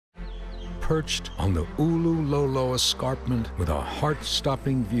perched on the Ululolo escarpment with a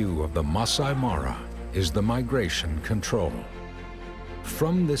heart-stopping view of the Maasai Mara is the migration control.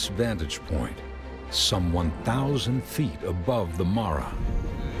 From this vantage point, some 1,000 feet above the Mara,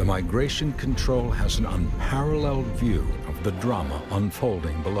 the migration control has an unparalleled view of the drama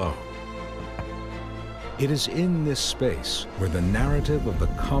unfolding below. It is in this space where the narrative of the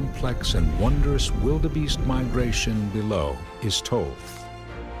complex and wondrous wildebeest migration below is told.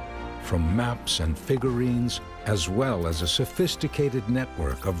 From maps and figurines, as well as a sophisticated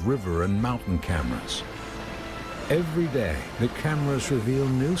network of river and mountain cameras. Every day, the cameras reveal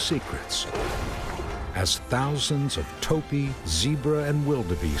new secrets as thousands of topi, zebra, and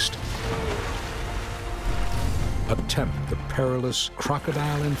wildebeest attempt the perilous,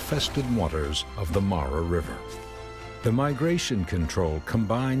 crocodile-infested waters of the Mara River. The migration control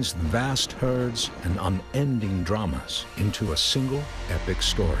combines vast herds and unending dramas into a single epic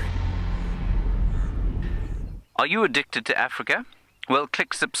story. Are you addicted to Africa? Well,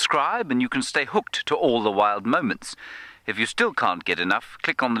 click subscribe and you can stay hooked to all the wild moments. If you still can't get enough,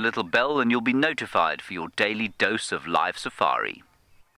 click on the little bell and you'll be notified for your daily dose of live safari.